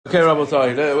Okay,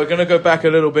 Rabotai, we're going to go back a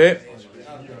little bit.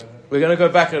 We're going to go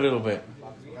back to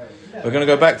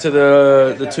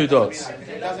the two dots.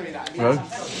 Right?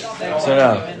 So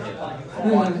now,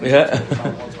 yeah,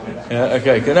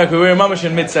 okay. No, we're in mamash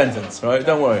in mid-sentence, right?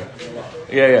 Don't worry.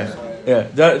 Yeah.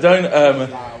 Don't.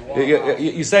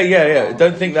 You say yeah.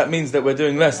 Don't think that means that we're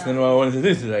doing less than what I wanted to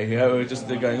do today. Yeah, we're just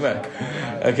going back.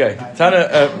 Okay,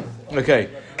 Tana. Okay.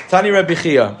 Tani Rabbi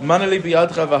Chia, Manali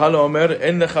biyadcha v'hala omer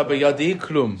en lecha biyadi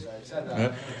klum.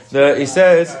 He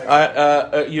says,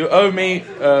 you owe me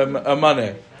a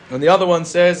money. And the other one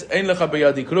says, en lecha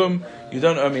biyadi klum, you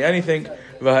don't owe me anything.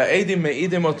 V'ha'edim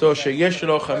me'idim oto sheyesh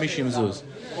lo 50 zuz.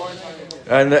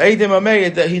 And the edim are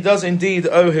made that he does indeed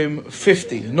owe him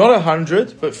 50. Not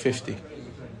 100, but 50.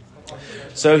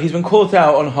 So he's been caught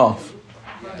out on half.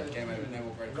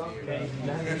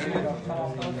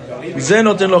 זה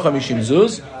נותן לו 50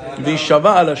 זוז,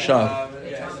 וישבע על השאר.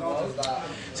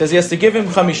 Says he has to give him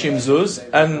 50 zuz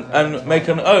and make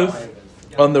an oath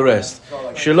on the rest.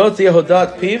 שלא תהיה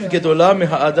הודעת פיו גדולה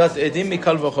מהעדת עדים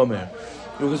מקל וחומר.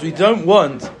 Because we don't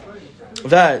want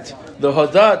that the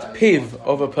hodat piv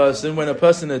of a person, when a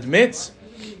person admits,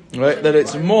 right, that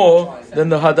it's more than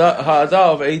the ha'adah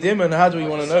of edim. And how do we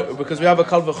want to know? Because we have a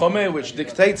kal v'chomer which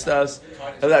dictates to us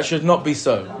that should not be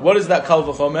so. What is that kal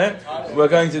v'chomer? We're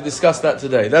going to discuss that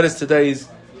today. That is today's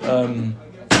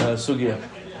sugya.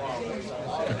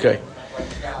 Okay.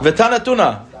 V'tana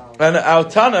tuna, and our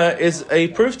tana is a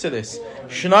proof to this.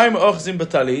 Shnayim oachzin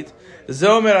b'talit, ze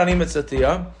omer ani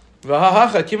metzatiyah.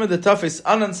 V'hahacha kima de tafis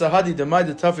anan sahadi de mai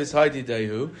de tafis haidi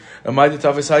dehu, and mai de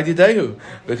tafis haidi dehu.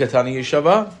 V'katani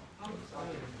yishava.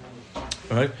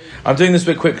 Right? I'm doing this a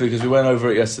bit quickly because we went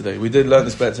over it yesterday. We did learn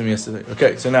this better yesterday.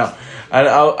 Okay, so now, and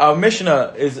our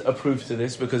Mishnah is a proof to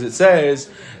this because it says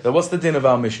that what's the din of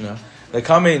our Mishnah? They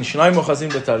come in Shnai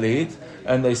Mochazim B'Talit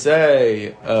and they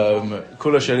say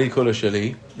Kula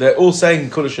Shali. They're all saying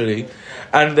Kula Shali,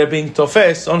 and they're being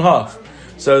tofes on half.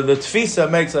 So the tfisa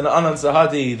makes an anan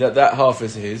sahadi that half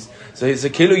is his. So it's a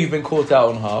kilo, you've been caught out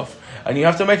on half, and you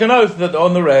have to make an oath that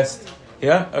on the rest.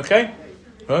 Yeah, okay,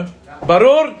 right?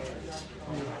 Barur.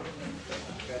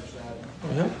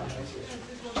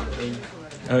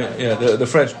 Yeah, the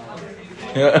French.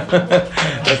 Yeah,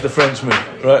 that's the French move.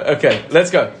 Right, okay,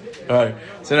 let's go. All right.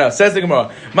 So now, says the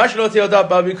Gemara,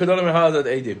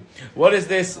 what is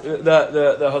this?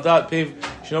 The hodat piv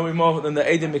should not be more than the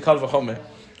edim mikal v'chomer.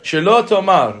 Shelo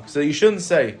tomar. So you shouldn't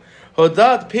say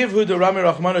hodat piv hu derami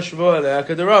rachmana shvo alei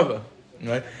kaderava.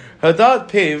 Right? Hodat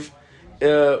piv.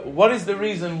 What is the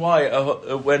reason why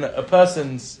when a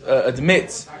person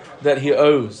admits that he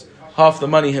owes half the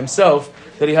money himself,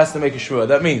 that he has to make a shvua?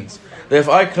 That means that if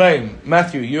I claim,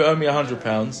 Matthew, you owe me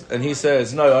 £100, and he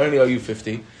says, no, I only owe you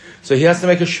 50, so he has to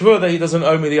make a shvua that he doesn't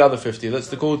owe me the other 50. That's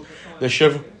called the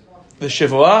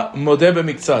shivua modeh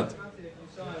b'miktzad.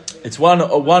 It's one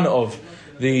of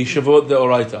the shavuot de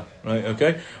oraita, right?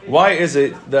 Okay. Why is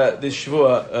it that this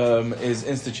shvua is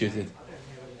instituted?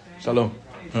 Shalom.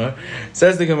 Right?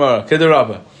 Says the Gemara,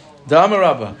 Kedarabba, Da'amar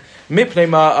Rabba. Why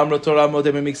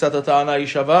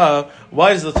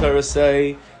does the Torah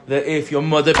say that if you're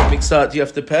modeh b'miksat you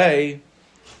have to pay?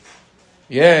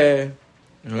 Yeah.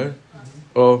 Right?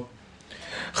 Or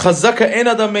chazaka en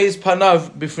adam meiz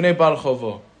panav b'fnei bal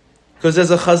chovo. Because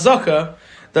there's a chazaka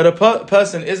that a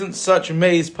person isn't such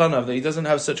meiz panav, that he doesn't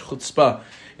have such chutzpah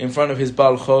in front of his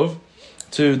bal chov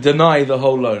to deny the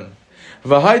whole loan.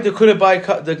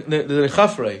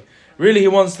 Really he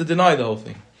wants to deny the whole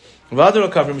thing. But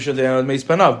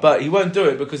he won't do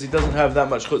it because he doesn't have that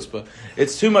much chutzpah.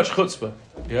 It's too much chutzpah.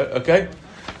 Yeah, okay?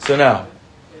 So now,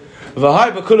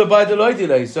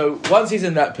 so once he's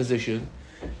in that position,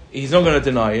 he's not going to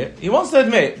deny it. He wants to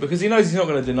admit because he knows he's not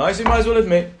going to deny, so he might as well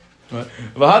admit. Right?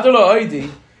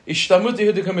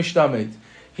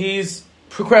 He's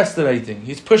procrastinating.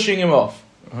 He's pushing him off.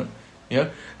 Right? Yeah?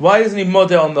 Why isn't he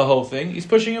modeh on the whole thing? He's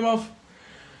pushing him off.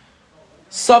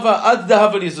 When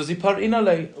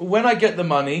I get the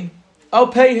money, I'll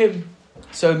pay him.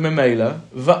 So Memela,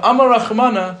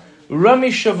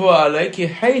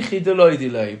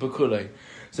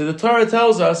 so the Torah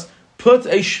tells us, put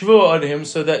a shvur on him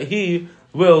so that he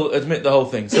will admit the whole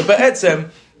thing. So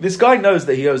Be'etzem, this guy knows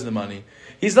that he owes the money.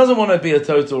 He doesn't want to be a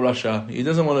total rasha. He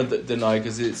doesn't want to deny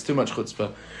because it's too much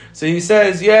chutzpah. So he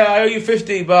says, yeah, I owe you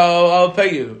 50, but I'll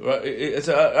pay you. Right?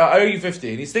 I owe you 50.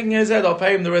 And he's thinking in his head, I'll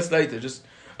pay him the rest later.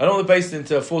 I don't want the Beis Din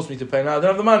to force me to pay now. I don't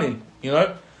have the money, you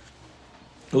know.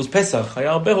 It was Pesach.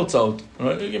 Right?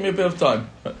 Give me a bit of time.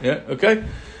 Yeah, okay?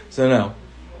 So now.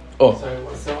 Oh.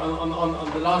 So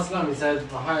on the last line, he said,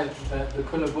 the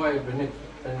kula boy, but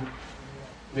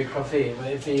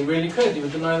if he really could, he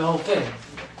would deny the whole thing.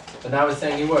 But now we're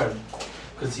saying he won't.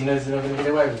 Because he knows he's not going to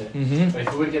get away with it. Mm-hmm. But if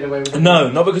he would get away with it... No,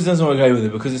 not because he doesn't want to get away with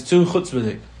it, because it's too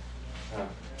chutzpahdik.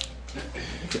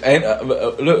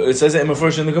 Look, it says it in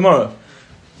Mefurish in the Gemara.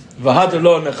 V'had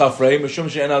lo nechafrei mishum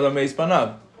she'en adam meis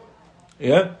panav.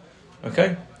 Yeah?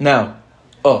 Okay? Now,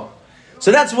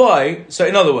 so that's why, so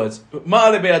in other words,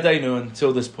 ma'ale be'yadeinu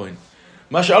until this point.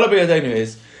 Ma'ale be'yadeinu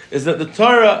is that the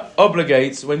Torah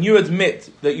obligates, when you admit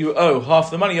that you owe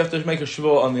half the money, you have to make a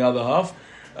shvur on the other half.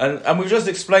 And we've just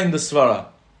explained the svara.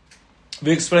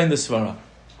 We explained the svara.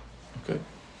 Okay?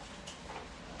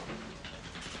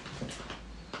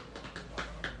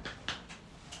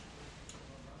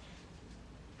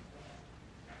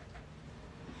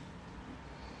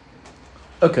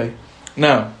 Okay.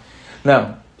 Now,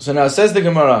 so now says the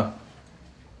Gemara.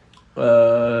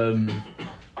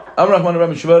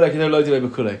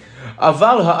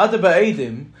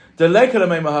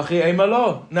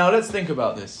 Now let's think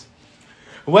about this.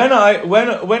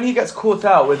 When he gets caught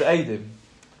out with Eidim,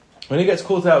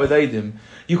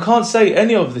 you can't say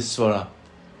any of this svara.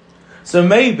 So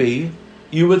maybe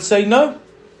you would say no,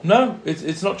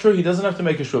 it's not true. He doesn't have to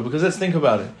make a shvur, because let's think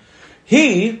about it.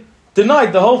 He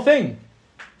denied the whole thing.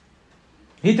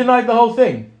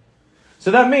 So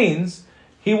that means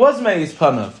he was meis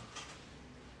panav.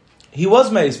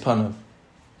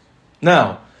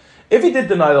 Now, if he did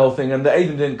deny the whole thing and the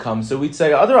Eidim didn't come, so we'd say,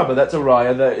 Adarabba, that's a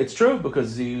raya that it's true,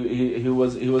 because he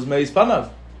was meis panav.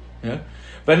 Yeah?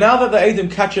 But now that the Eidim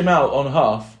catch him out on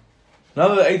half,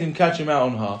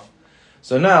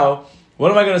 so now,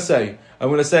 what am I going to say? I'm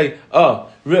going to say,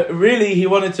 really, he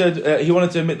wanted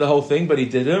to admit the whole thing, but he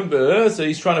didn't, so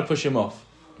he's trying to push him off.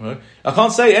 Right? I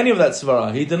can't say any of that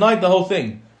svara. He denied the whole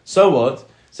thing. So what?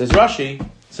 Says Rashi.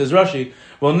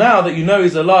 Well, now that you know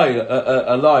he's a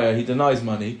liar, he denies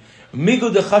money.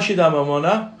 Migu de chashida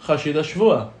mamona, chashida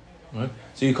shvua. Right?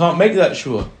 So you can't make that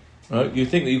shvua. Right? You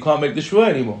think that you can't make the shvua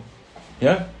anymore.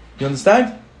 Yeah? You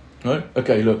understand? Right?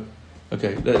 Okay, look.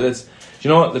 Okay, let's. You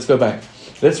know what? Let's go back.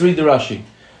 Let's read the Rashi.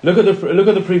 Look at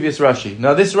the previous Rashi.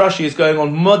 Now this Rashi is going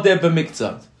on modeh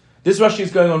b'miktzad. It's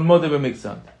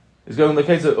going on the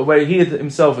case of where he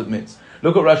himself admits.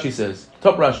 Look what Rashi says.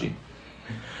 Top Rashi.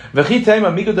 V'chi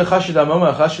teima migu de chashid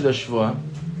amoma chashid hashvua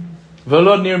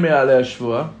v'lo nirmei alei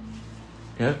hashvua.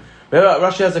 Yeah?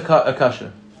 Rashi has a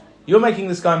kasha. You're making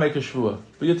this guy make a shvua,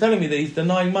 but you're telling me that he's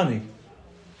denying money.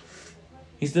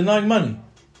 You're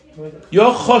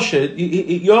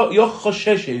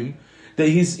chosheshim that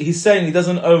he's saying he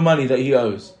doesn't owe money that he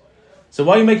owes. So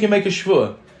why are you making him make a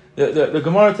shvua? The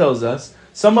Gemara tells us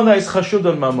someone that is chashud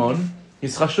on mammon,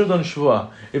 he's chashud on shvua.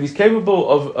 If he's capable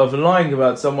of lying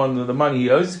about someone the money he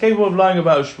owes, he's capable of lying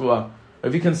about a shvua.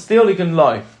 If he can steal, he can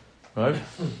lie. Right?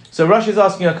 So Rashi is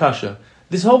asking Akasha.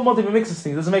 This whole modeh b'miktzad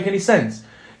thing doesn't make any sense.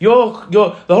 The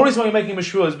whole reason why you're making him a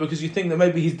shvua is because you think that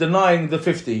maybe he's denying the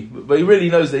 50, but he really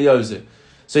knows that he owes it.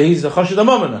 So he's a chashud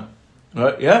amamana,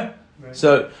 right? Yeah. Right.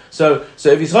 So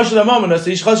if he's chashud amamana, so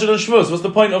he's chashud on shvua. So what's the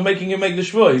point of making him make the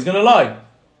shvua? He's going to lie.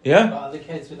 Yeah. But the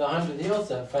case with 100, he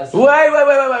also first.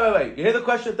 Wait. You hear the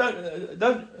question?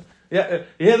 Don't. Yeah.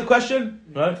 You hear the question?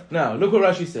 Right. Now look what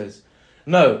Rashi says.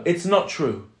 No, it's not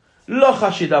true. Lo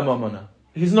chashid amamana.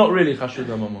 He's not really chashud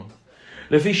amamon.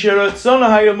 Lefi sheratzona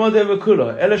hayomode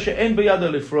v'kulo ela she'en b'yada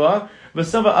lifroa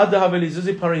v'sava ada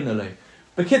havelizuzi parinale.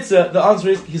 Bekitzer, the answer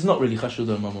is he's not really chashud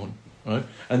amamon, right?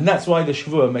 And that's why the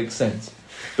shvua makes sense,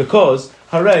 because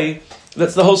hooray,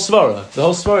 that's the whole svara. The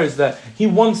whole svara is that he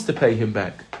wants to pay him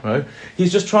back, right?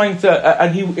 He's just trying to,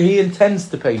 and he intends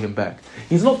to pay him back.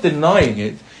 He's not denying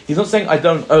it. He's not saying I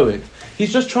don't owe it.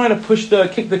 He's just trying to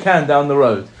kick the can down the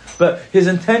road. But his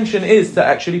intention is to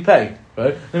actually pay.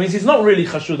 Right? That means he's not really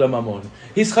chashud amamon.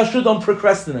 He's chashud on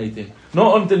procrastinating,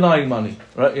 not on denying money.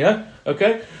 Right? Yeah?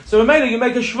 Okay? So when you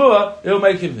make a shvua, it'll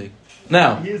make him think.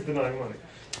 Now, he is denying money.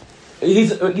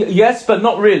 Yes, but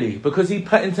not really, because he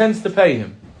intends to pay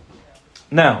him.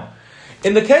 Now,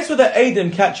 in the case where the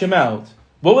Eidim catch him out,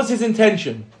 what was his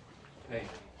intention?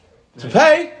 To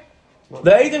pay?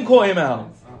 The Eidim caught him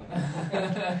out.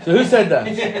 So who said that?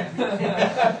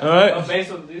 All right.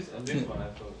 Based on this one, I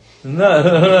thought.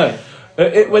 No.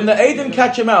 When the Eidim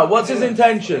catch him out, what's his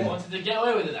intention? He wanted to get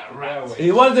away with it, that rat.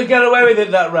 He wanted to get away with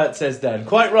it, that rat, says Dan.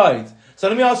 Quite right. So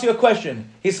let me ask you a question.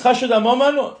 He's chashud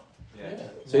amoman? Yeah.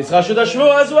 So he's chashud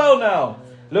ashvua as well now.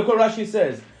 Look what Rashi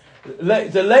says.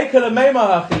 Look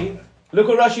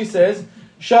what Rashi says.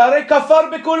 Share kafar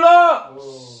bekulo.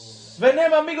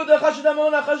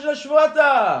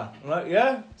 Right,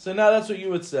 yeah? So now that's what you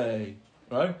would say.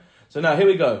 Right? So now here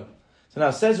we go. So now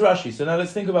says Rashi. So now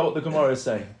let's think about what the Gemara is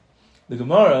saying. The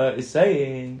Gemara is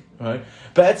saying, right?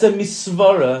 Be'etzem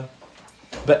misvara,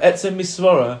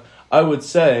 I would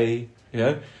say,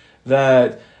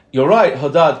 that you're right,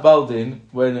 Hadad Baldin,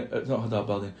 when, not Hadad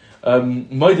Baldin,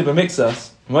 Moide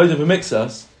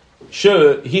B'Mixas,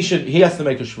 sure, he has to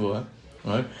make a shvuah,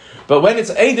 right? But when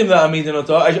it's Eidim that I'm eating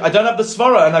oto, I don't have the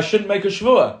svara and I shouldn't make a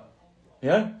shvuah.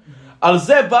 Yeah? Al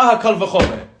zeh baha kal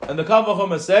v'chomer. And the kal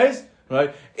v'chomer says,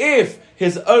 right, if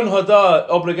his own Hadad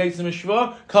obligates him a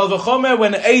shvuah, kal v'chomer,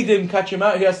 when Eidim catch him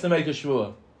out, he has to make a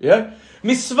shvuah. Yeah?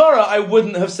 Misvara, I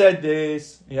wouldn't have said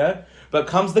this. Yeah? But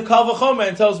comes the kal v'chomer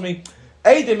and tells me,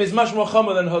 Eidim is much more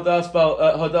chomer than Hadad's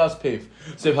piv.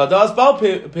 So if Hadad's bal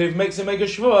piv makes him make a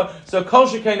shvuah, so kol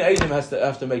shekain Eidim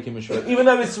have to make him a shvuah. Even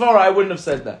though it's svara, I wouldn't have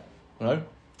said that. Right?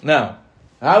 Now,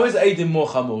 how is Eidim more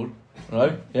chamur?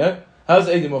 Right? Yeah? How is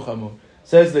Eidim more chamur?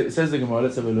 Says the Gemara.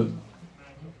 Let's have a look.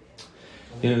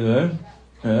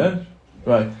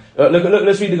 Right. Look.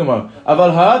 Let's read the Gemara.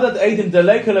 Aval ha'adat Eidim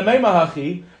delei kelemei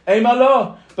mahachi ema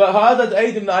lo. But ha'adat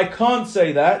Eidim, I can't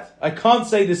say that. I can't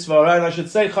say this svara, and I should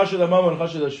say chashad hamam and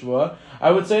chashad hashvuah. I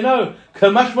would say no.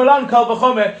 Kamash malan kal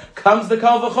v'chomer, comes the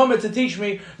kal v'chomer to teach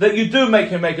me that you do make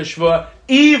him make a shvuah,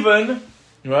 even,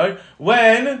 right,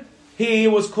 when he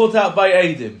was caught out by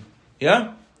Eidim.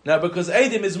 Yeah? Now, because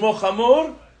Eidim is more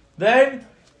chamur than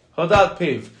Hadad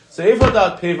Piv. So if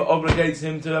Hadad Piv obligates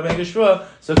him to make a shvuah,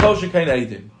 so kol shekain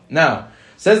Eidim. Now,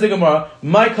 says the Gemara,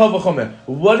 my kal v'chomer.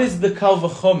 What is the kal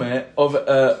v'chomer of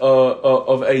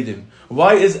Eidim?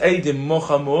 Why is Eidim more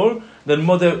chamur than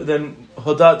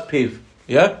Hadad Piv?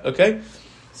 Yeah? Okay?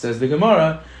 Says the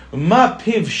Gemara, ma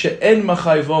piv she'en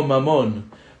machayvo mamon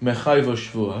mechayvo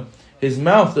shvuah. His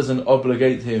mouth doesn't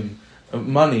obligate him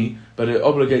money, but it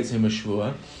obligates him a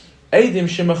shvuah. Eidim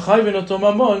shemachayvin oto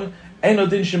mamon, ein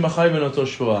odin shemachayvin oto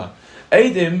shvuah.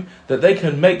 Eidim, that they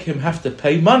can make him have to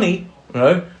pay money,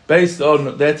 right, based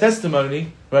on their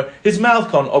testimony, right? His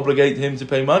mouth can't obligate him to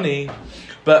pay money,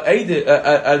 but Eidim,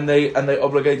 and they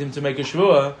obligate him to make a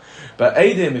shvuah. But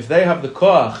Eidim, if they have the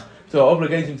koach to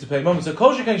obligate him to pay money, so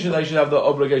kol shekain they should have the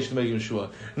obligation to make him a shvuah.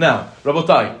 Now,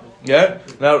 Rabotai,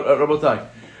 Rabotai.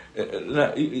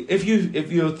 Now, if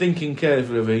you're thinking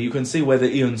carefully over here, you can see where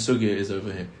the Ian Sugya is over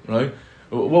here, right?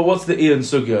 What's the Ian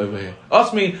Sugya over here?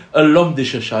 Ask me a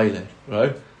lomdisha shayle,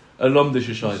 right? A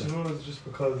lomdisha shayle. Shvuah is just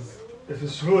because, if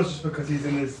it's shvuah is just because he's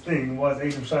in his thing, why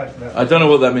is Eidim shy for that? I don't know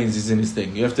what that means. He's in his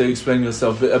thing. You have to explain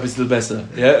yourself a bit better.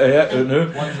 Yeah. No.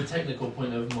 One is a technical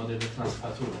point of Moed B'Knas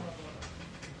Patur.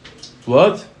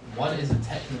 What? One is a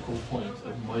technical point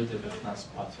of Moed B'Knas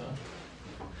Patur.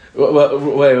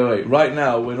 Wait. Right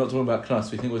now, we're not talking about Knas.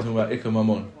 We think we're talking about Ikka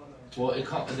Mamon. Well, it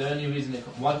can't. The only reason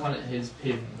why can't it his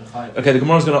piv b'chayv? Okay, the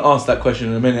Gemara's going to ask that question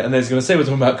in a minute, and then it's going to say we're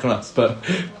talking about Knas, but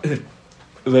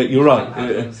you're right.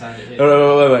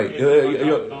 Wait.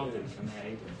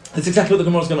 That's exactly what the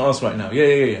Gemara's going to ask right now.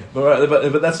 Yeah.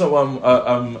 But that's not what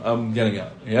I'm getting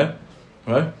at. Yeah,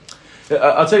 right.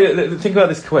 I'll tell you. Think about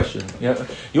this question. Yeah,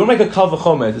 you want to make a kal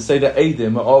v'chomer to say that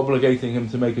Eidim are obligating him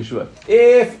to make a shvuah.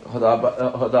 If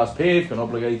Hadad's piv can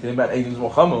obligate him, and Eidim's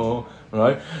more chamor,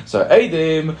 right? So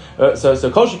Eidim, so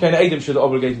kol shekain Eidim should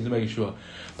obligate him to make a shvuah.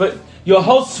 But your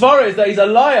whole svara is that he's a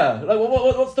liar. Like,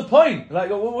 what's the point? Like,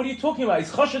 what are you talking about?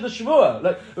 He's choshed the shvuah.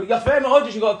 Like, Yafeh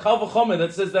Me'odish, you got a kal v'chomer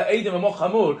that says that Eidim are more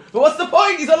chamur. But what's the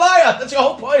point? He's a liar. That's your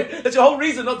whole point. That's your whole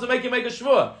reason not to make him make a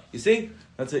shvuah. You see?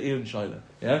 That's an Ian Shaila.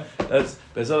 Yeah? That's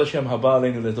Be'ezrat Hashem haba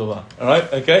aleinu l'tova.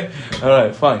 Alright? Okay?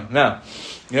 Alright, fine. Now,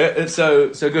 yeah, so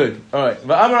good. Alright.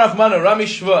 V'amar Achmanu Rami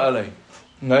shvuah alei.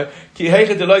 No, ki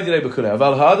heichet deloy direi b'kulei.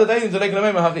 Aval ha'adad Eidim delei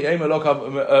kelemei mahachi eima lo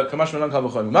kamash melan kal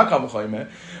v'chomer. Ma kal v'chomer?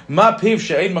 Ma piv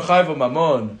she'ein machayvo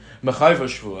mamon machayvo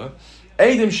shvuah.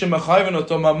 Eidim shemachayven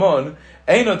oto mamon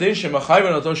ein odin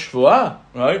shemachayven oto shvuah.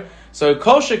 Right? So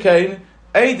kol shekain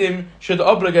Eidim should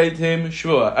obligate him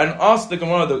shvuah. And ask the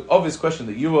Gemara the obvious question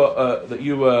that you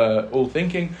were all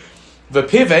thinking.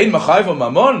 V'piv ein machayvo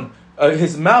mamon.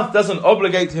 His mouth doesn't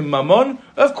obligate him mamon?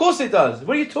 Of course it does.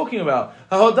 What are you talking about?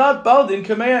 Hadad baldin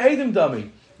kameya Eidim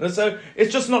dami. And so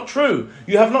it's just not true.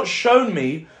 You have not shown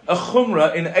me a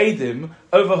chumrah in Eidim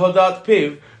over Hadad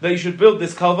piv that you should build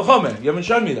this kal v'chomer. You haven't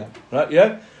shown me that, right?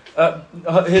 Yeah.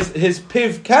 His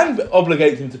piv can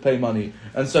obligate him to pay money,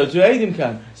 and so to Eidim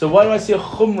can. So why do I see a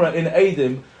chumrah in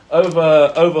Eidim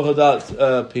over Hadad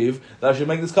piv that I should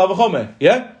make this kal v'chomer?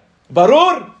 Yeah.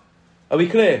 Barur. Are we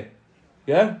clear?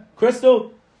 Yeah.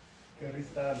 Crystal?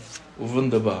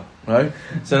 Wunderbar, right?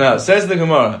 So now, says the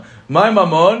Gemara, my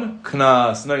mamon,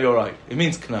 knas. No, you're right. It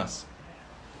means knas.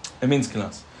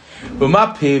 But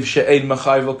ma piv she'ein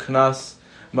machayvo knas.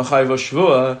 machayva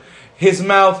shvua. His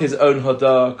mouth, his own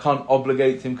hodah, can't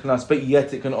obligate him knas, but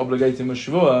yet it can obligate him a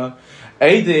shvua.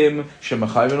 Eidim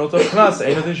shemachayvin oto knas,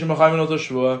 einadim shemachayvin oto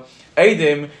shvua.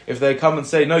 Eidim, if they come and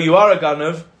say, no, you are a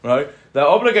ganav, right? That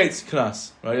obligates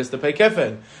knas, right? It's to pay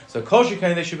kefil. So kol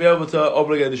shekain, they should be able to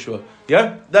obligate the shvua.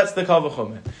 Yeah, that's the kal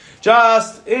v'chomer.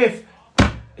 Just if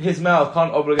his mouth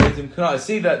can't obligate him knas,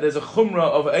 see that there's a chumrah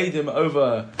of eidim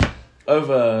over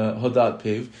hodat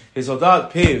piv. His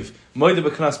hodat piv moide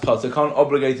b'knas potter can't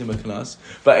obligate him a knas,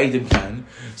 but eidim can.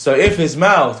 So if his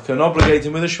mouth can obligate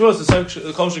him with a shvua, so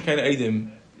kol shekain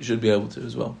eidim should be able to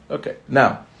as well. Okay,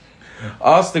 now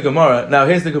ask the Gemara. Now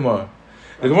here's the Gemara.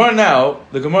 The Gemara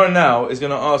now is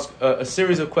going to ask a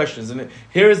series of questions, and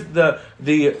here is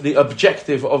the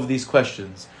objective of these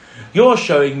questions. You're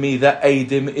showing me that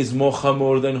eidim is more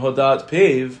chamor than hodat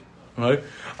piv, right?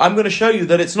 I'm going to show you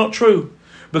that it's not true,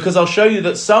 because I'll show you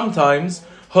that sometimes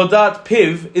hodat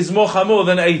piv is more chamor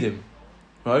than eidim,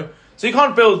 right? So you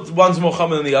can't build one's more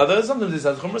chamor than the other. Sometimes it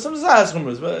has chumrah, sometimes it has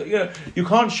chumrahs, but you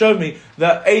can't show me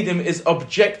that eidim is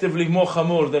objectively more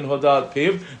chamor than hodat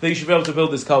piv, that you should be able to build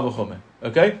this kal v'chomer.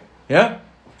 Okay? Yeah?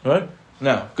 Right?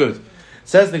 Now, good.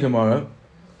 Says the Gemara,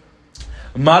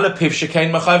 Mala piv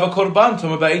shekain machayva korban,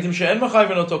 tuma ba'edim she'en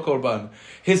machayvin oto korban.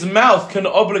 His mouth can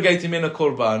obligate him in a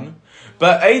korban,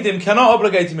 but eidim cannot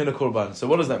obligate him in a korban. So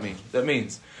what does that mean? That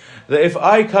means that if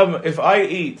I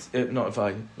eat,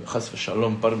 chas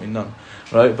v'shalom, bar minan,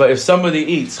 right? But if somebody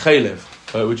eats chaylev,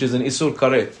 right, which is an isur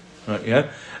karet, right,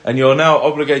 yeah? And you're now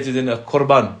obligated in a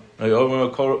korban, right? You're a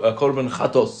korban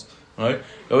chatos, right?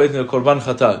 You're waiting a korban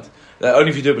chatat.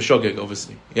 Only if you do it b'shogeg,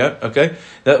 obviously. Yeah? Okay?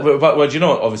 But do you know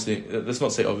what, obviously? Let's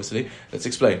not say obviously. Let's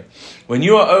explain. When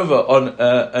you are over on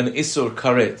an isur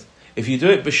karet, if you do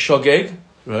it b'shogeg,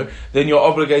 right, then you're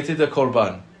obligated a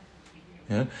korban.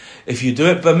 Yeah? If you do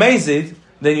it b'mezid,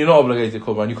 then you're not obligated a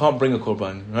korban. You can't bring a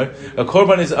korban, right? A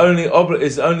korban is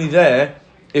only there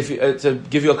if to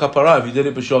give you a kapara if you did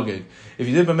it b'shogeg. If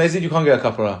you did it b'mezid, you can't get a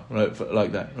kapara, right?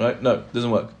 Like that, right? No, it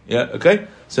doesn't work. Yeah? Okay?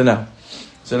 So now,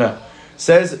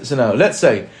 let's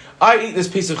say I eat this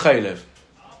piece of chaylev.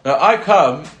 Now I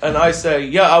come and I say,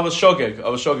 yeah, I was shogeg,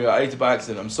 I ate it by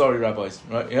accident. I'm sorry, rabbis,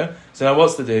 right? Yeah. So now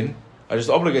what's the din? I just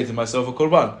obligated myself a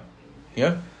korban.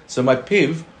 Yeah. So my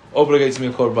piv obligates me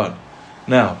a korban.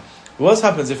 Now, what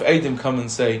happens if Eidim come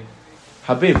and say,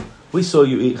 Habib, we saw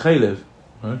you eat chaylev,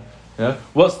 right? Yeah.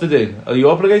 What's the din? Are you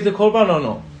obligated a korban or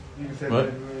not?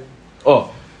 Right?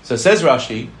 Oh, so says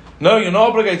Rashi, no, you're not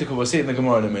obligated to korban. We'll see it in the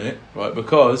Gemara in a minute, right?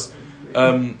 Because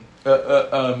you're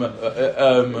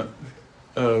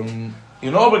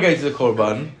not obligated to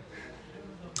korban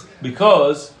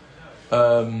because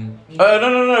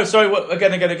no. Sorry,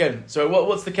 again. Sorry,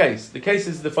 what's the case? The case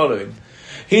is the following.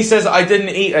 He says I didn't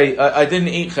eat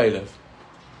chaylev.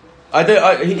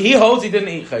 He holds he didn't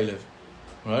eat chaylev.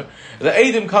 Right? The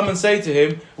Eidim come and say to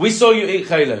him, we saw you eat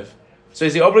chaylev. So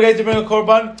is he obligated to bring a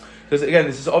korban? Because again,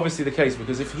 this is obviously the case,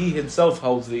 because if he himself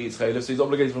holds that he eats chaylev, so he's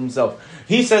obligated from himself.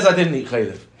 He says, I didn't eat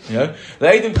chaylev. Yeah? The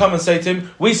Eidim come and say to him,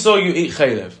 we saw you eat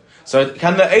chaylev. So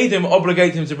can the Eidim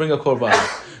obligate him to bring a korban?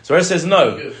 So he says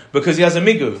no, because he has a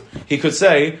migu. He could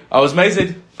say, I was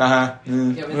mazid.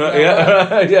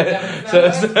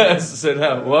 So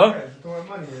now, what?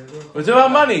 We're talking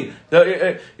about money.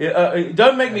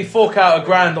 Don't make me fork out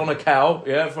 $1,000 on a cow,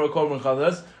 yeah, for a korban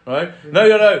chadas, right? No,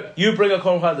 you bring a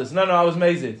korban chadas. No, I was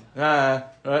mazid. Right,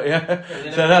 yeah.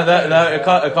 So now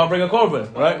I can't bring a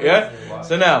korban, right? Yeah.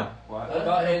 So now.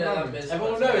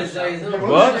 Everyone knows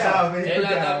what?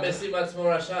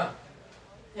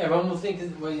 Yeah, everyone will think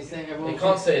when you say everyone. You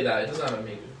can't say that. It doesn't have a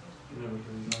migu.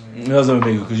 It doesn't have a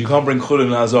migu because you can't bring chulin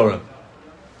and azora.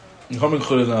 You can't bring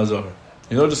chulin and azora.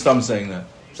 You're not just saying that.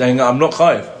 Saying I'm not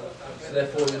chayiv. So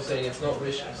therefore, you're saying it's not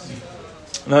vicious.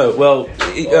 No, well,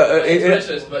 it's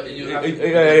vicious, but you have to.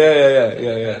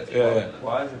 Yeah.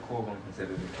 Why is a korban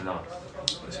considered a kanas?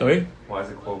 Sorry? Why is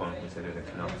a korban considered a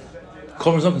kanas?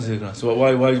 Korban's not considered a kanas. So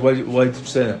why did you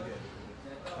say that?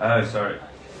 Oh, sorry.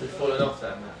 We've fallen off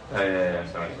that. Oh, yeah,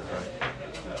 sorry.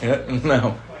 Yeah,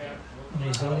 now.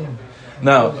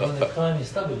 When the crime is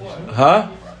established. Huh?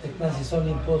 The knas is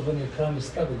only imposed when the crime is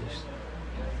established.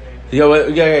 Yeah.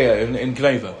 In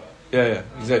Kneva. Yeah,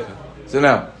 exactly. So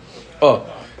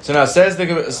now says the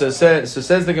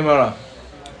Gemara.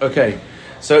 Okay,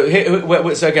 so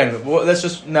again, let's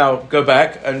just now go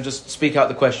back and just speak out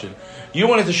the question. You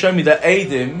wanted to show me that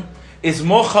Eidim is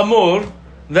more chamur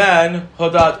than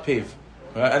hodat piv,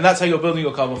 right? And that's how you're building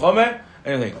your kal v'chomer.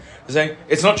 Anything? You're saying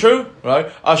it's not true,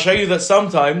 right? I'll show you that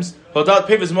sometimes hodat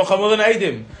piv is more chamur than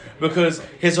Eidim, because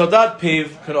his hodat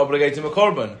piv can obligate him a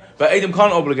korban, but Eidim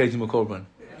can't obligate him a korban.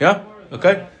 Yeah?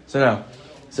 Okay? So now,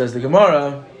 Says the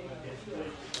Gemara,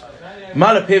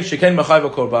 Malapiv sheken machayv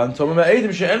korban, tomim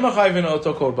edim she'en machayvin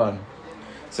oto korban.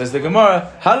 Says the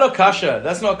Gemara, halo kasha.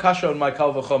 That's not kasha on my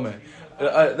kal v'chomer.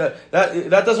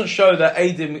 That doesn't show that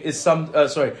edim is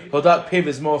hodat piv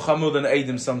is more chamur than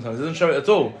edim sometimes. It doesn't show it at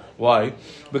all. Why?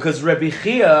 Because Rabbi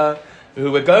Chia,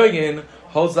 who we're going in,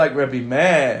 holds like Rabbi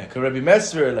Meir, Rabbi Meir,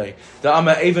 that I'm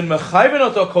even machayvin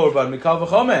oto korban mikal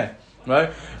v'chomer.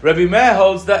 Right? Rabbi Meir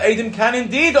holds that edim can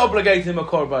indeed obligate him a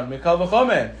korban mikal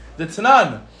v'chomer. The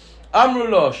Tanan, Amru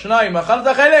lo, Shnayim,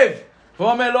 achalta chelev,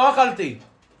 v'omer lo achalti.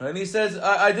 And he says,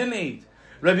 I didn't eat.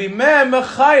 Rabbi Meir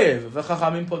mechayev,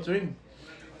 v'chachamim potrim.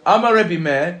 Amar Rabbi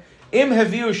Meir, im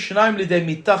heviu shnayim lidei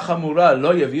mitah chamura,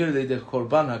 lo yaviu lidei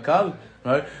korban hakal.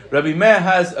 Right? Rabbi Meir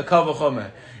has a kal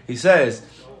v'chomer. He says,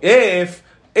 if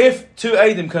two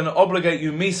edim can obligate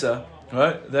you misa,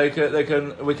 right?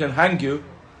 We can hang you.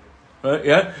 Right,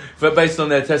 yeah, but based on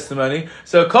their testimony.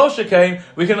 So kol shekain,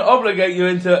 we can obligate you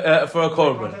into for a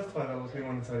korban.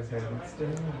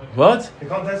 What? He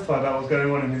can't testify that was going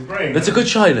on in his brain. That's a good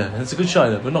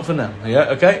shaila, but not for now.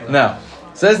 Yeah, okay. Now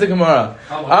says the Gemara,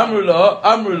 Amru lo.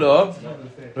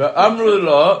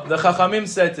 The Chachamim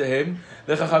said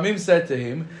to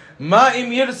him, Ma im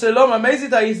yirse lo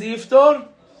ma'mezid yiftor.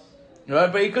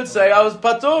 Right, but he could say I was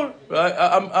patur. Right,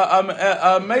 I'm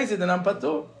amazed and I'm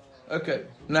patur. Okay,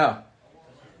 now.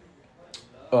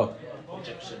 Oh.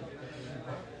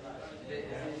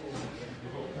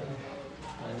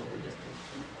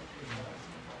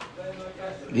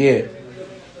 Yeah.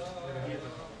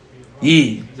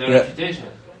 Yee. Is there a refutation?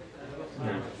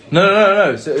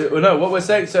 No. So, no, what we're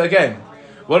saying. So again,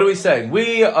 what are we saying?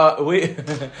 We. Yeah.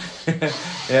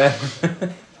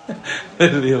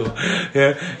 Leo.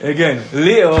 Yeah. Again,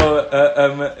 Leo.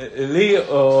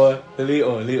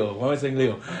 Why am I saying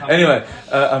Leo? Anyway,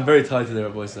 I'm very tired today,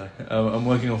 Rabbi Isai. I'm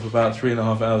working off about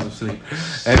 3.5 hours of sleep.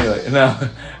 Anyway, now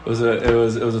it was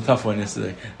a tough one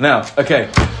yesterday. Now, okay.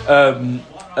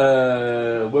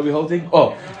 Where are we holding?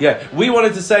 Oh, yeah. We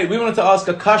wanted to ask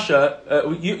a kasha.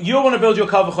 You want to build your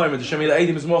kal v'chomer to show me that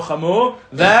edim is more chamur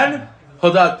than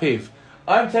hodat piv.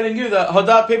 I'm telling you that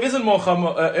hodat piv isn't more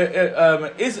chamur.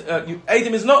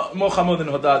 Edim is not more chamur than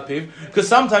hodat piv because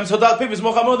sometimes hodat piv is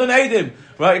more chamur than edim.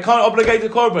 Right? It can't obligate the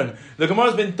korban. The Gemara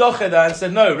has been doche that and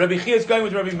said no. Rabbi Chia is going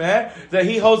with Rabbi Meir that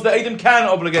he holds that edim can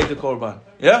obligate the korban.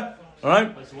 Yeah. All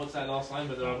right. So what's that last line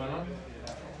by the Rabbanan?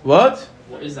 What?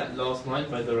 What is that last line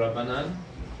by the Rabbanan?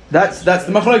 That's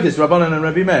the machlokes Rabbanan and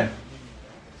Rabbi Meir.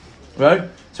 Right?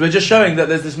 So we're just showing that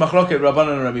there's this machlokes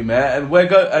Rabbanan and Rabbi Meir, and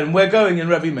we're going in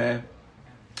Rabbi Meir.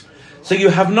 So you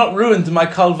have not ruined my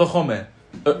kal v'chomer,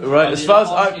 right? As far as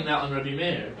I'm that on Rabbi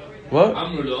Meir. What?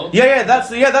 Amrulo. Yeah, that's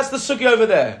the sugi over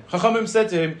there. Chachamim said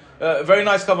to him, very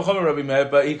nice kal v'chomer Rabbi Meir,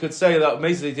 but he could say that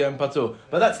meizli and patur.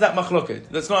 But that's that machlokes.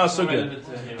 That's not our sugi.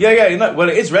 Yeah. Well,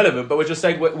 it is relevant, but we're just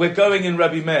saying we're going in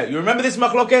Rabbi Meir. You remember this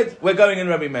machlokes? We're going in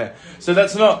Rabbi Meir. So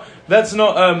that's not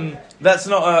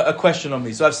a question on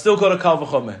me. So I've still got a kal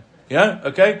v'chomer. Yeah,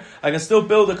 okay. I can still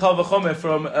build a kal v'chomer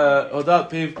from hodat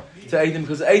piv to edim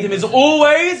because edim is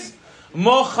always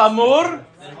more chamur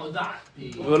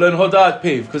than hodat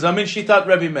piv because I'm in shitat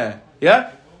Rabbi Meir.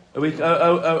 Yeah, are we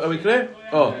clear?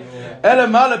 Oh, ela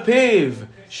mala piv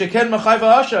sheken machayv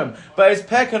asham, but his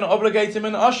peh can obligate him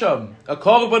in asham, a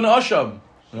korban asham,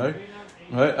 right?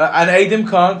 And edim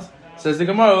can't. Says the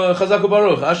Gemara, Chazaku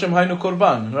Baruch, Hashem Hainu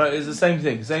Korban. Right, it's the same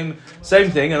thing, same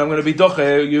thing. And I'm going to be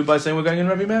doche you by saying we're going in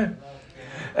Rabbi Meir.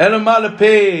 Elamah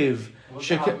lepiv.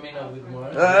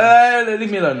 Leave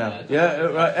me alone now. Yeah,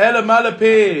 right. Elamah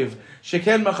lepiv.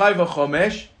 Sheken machayv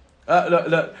chomesh.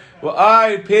 Well,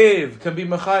 I piv can be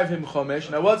machayv him chomesh.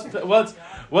 Now, what's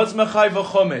machayv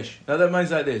chomesh? Now that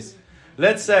means like this.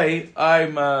 Let's say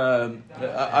I'm a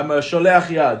sholeach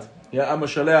yad. Yeah, I'm a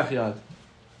sholeach yad.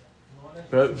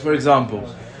 For example,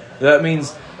 that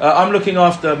means I'm looking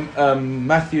after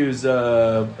Matthew's his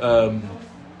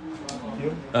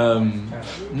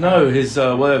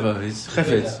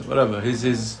chefetz, whatever,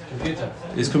 his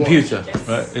computer,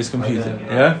 right? His computer,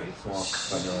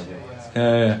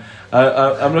 yeah.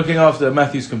 I'm looking after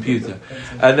Matthew's computer,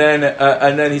 and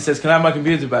then he says, "Can I have my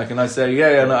computer back?" And I say,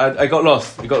 "Yeah." And I got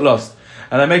lost. It got lost.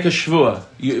 And I make a shvua.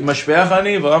 Mashpeach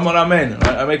ani v'amar amen.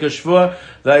 I make a shvua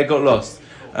that I got lost.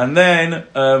 And then,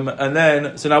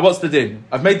 so now what's the din?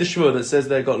 I've made the shvur that says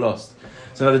they got lost.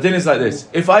 So now the din is like this.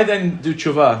 If I then do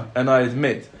tshuva and I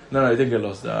admit, no, I didn't get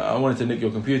lost. I wanted to nick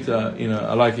your computer,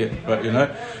 I like it, right,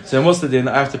 So then what's the din?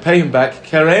 I have to pay him back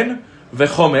keren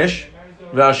vechomesh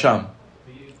ve'asham.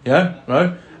 Yeah,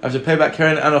 right? I have to pay back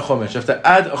keren and a chomesh. I have to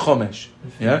add a chomesh.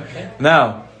 Yeah?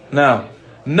 Now,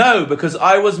 no, because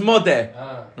I was modeh.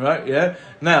 Right, yeah?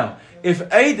 Now, if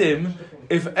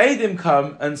Adim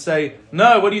come and say,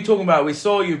 no, what are you talking about? We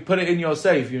saw you put it in your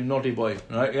safe, you naughty boy,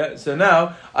 right? Yeah. So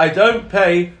now I don't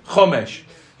pay chomesh.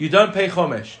 You don't pay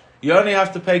chomesh. You only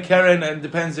have to pay keren, and it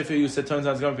depends if you said turns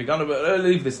out it's going to be gonna. But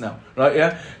leave this now, right?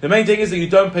 Yeah. The main thing is that you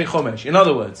don't pay chomesh. In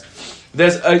other words,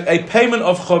 there's a payment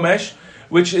of chomesh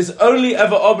which is only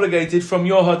ever obligated from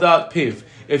your hodat piv.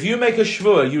 If you make a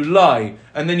shvur, you lie,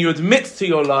 and then you admit to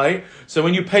your lie, so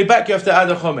when you pay back, you have to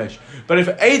add a chomesh. But if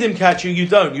Adim catch you, you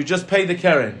don't. You just pay the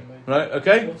keren. Right?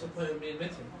 Okay? What's the point of me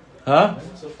admitting? Huh?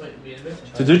 What's the point of me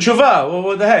admitting? To do tshuva. Well,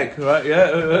 what the heck? Right?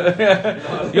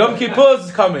 Yeah? Yom Kippur's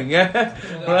is coming, yeah?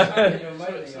 Right?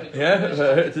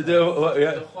 Yeah? To do what?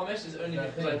 Yeah? The chomesh is only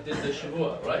because I did the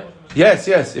shavua, right? Yes.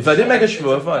 If I didn't make a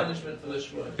shvur, fine. Punishment for the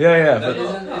shavua. Yeah. But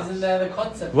But isn't there the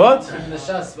concept What? in the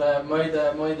Shas where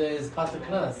Moida is patur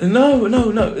knas? No.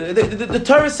 The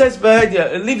Torah says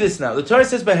behedya. Leave this now. The Torah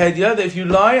says behedya that if you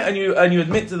lie and you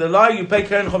admit to the lie, you pay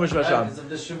keren chomesh v'sham. Because of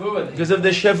the shavua. Because of the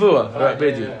shavua, right?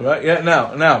 Bidyu, right? Yeah.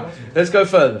 Now, let's go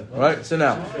further, right? So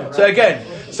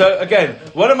again,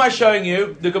 what am I showing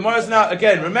you? The Gemara is now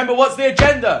again. Remember, what's the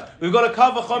agenda? We've got a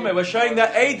kal v'chomer. We're showing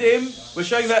that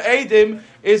Adim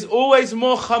is always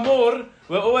more chamur.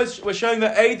 We're showing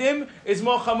that Adim is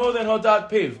more chamur than hodat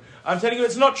piv. I'm telling you,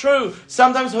 it's not true.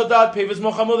 Sometimes hodat piv is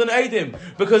more chamur than Adim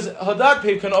because hodat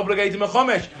piv can obligate him a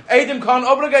chomesh. Adim can't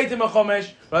obligate him a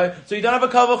chomesh, right? So you don't have a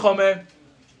kal v'chomer,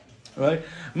 right?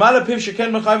 Mala piv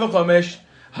sheken mechay v'chomesh.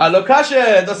 Hallo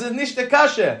kashe, das ist nicht der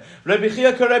kashe. Rabbi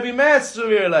Chia ka Rabbi Meir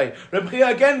tzurei. Rabbi Chia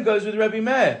again goes with Rabbi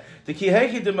Meir. The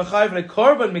kihechi de mechayv le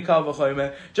korban mikal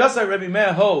v'chomer. Just like Rabbi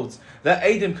Meir holds that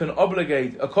Adim can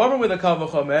obligate a korban with a kal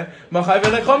v'chomer, mechayv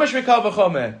le chomesh mikal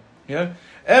v'chomer.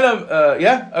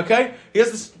 Yeah, okay. He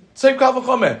has the same kal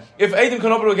v'chomer. If Adim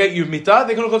can obligate you mitah,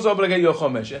 they can also obligate you a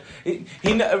chomesh.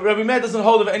 Rabbi Meir doesn't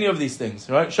hold of any of these things,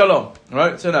 right? Shalom,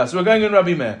 right? So we're going in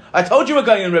Rabbi Meir. I told you we're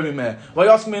going in Rabbi Meir. Why are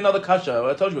you asking me another kasha?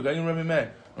 I told you we're going in Rabbi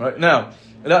Meir. Right now,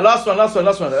 last one.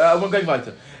 We're going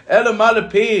weiter. Elo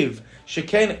malapiv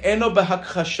sheken eno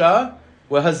behakchasha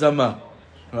v'hazama.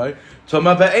 Right?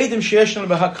 Toma be'edim sheyesh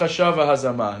behakchasha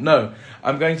v'hazama. No,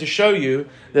 I'm going to show you.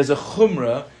 There's a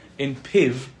chumrah in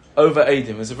piv over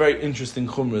Adim. It's a very interesting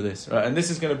chumrah, this, right? And this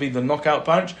is going to be the knockout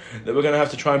punch that we're going to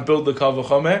have to try and build the kal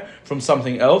v'chomer from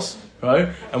something else, right?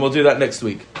 And we'll do that next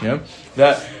week. Yeah,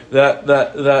 that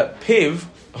piv,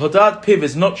 hodat piv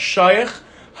is not shayach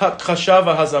hakchasha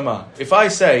v'hazama. If I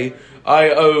say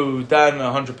I owe Dan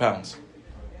 £100,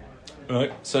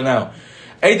 right? So now,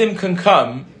 Adim can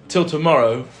come till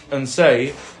tomorrow and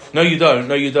say, no, you don't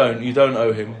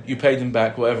owe him. You paid him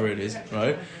back, whatever it is,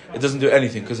 right? It doesn't do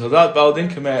anything because Hodat Baldin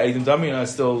Kamer Adim Dami and I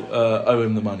still owe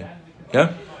him the money.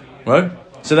 Yeah? Right?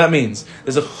 So that means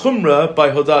there's a chumrah by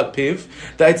Hodat Piv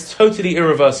that it's totally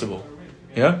irreversible.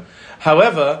 Yeah?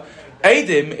 However,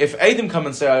 if Adim come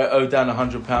and say I owe Dan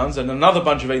 £100 and another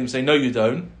bunch of Adim say no you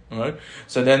don't, right?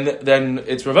 So then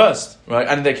it's reversed, right?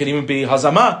 And there can even be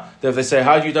hazama. If they say,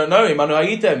 how you don't know him, anu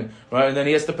hayitem, right? And then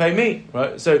he has to pay me,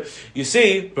 right? So you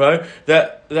see, right,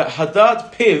 that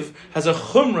hadat piv has a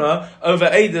chumrah over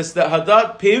edus, that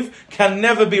hadat piv can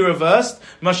never be reversed.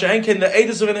 Masha'enken, the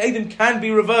edus of an edim can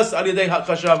be reversed al yedei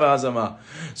hakchasha v'hazama.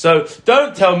 So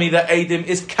don't tell me that edim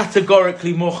is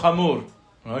categorically more chamur,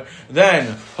 right?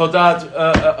 Then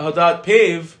hadat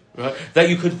piv, right, that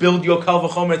you could build your kal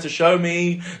v'chomer to show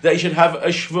me that you should have a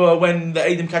shvur when the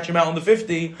Adim catch him out on the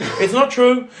 50. It's not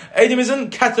true. Adim isn't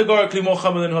categorically more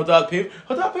chamur than Hodat Piv.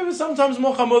 Hodat Piv is sometimes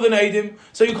more chamur than Adim,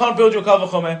 so you can't build your kal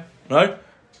v'chomer, right?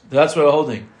 That's what we're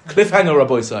holding. Cliffhanger,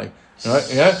 Rabbi Sai.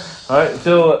 Right? Yeah? Alright,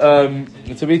 till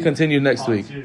to be continued next week.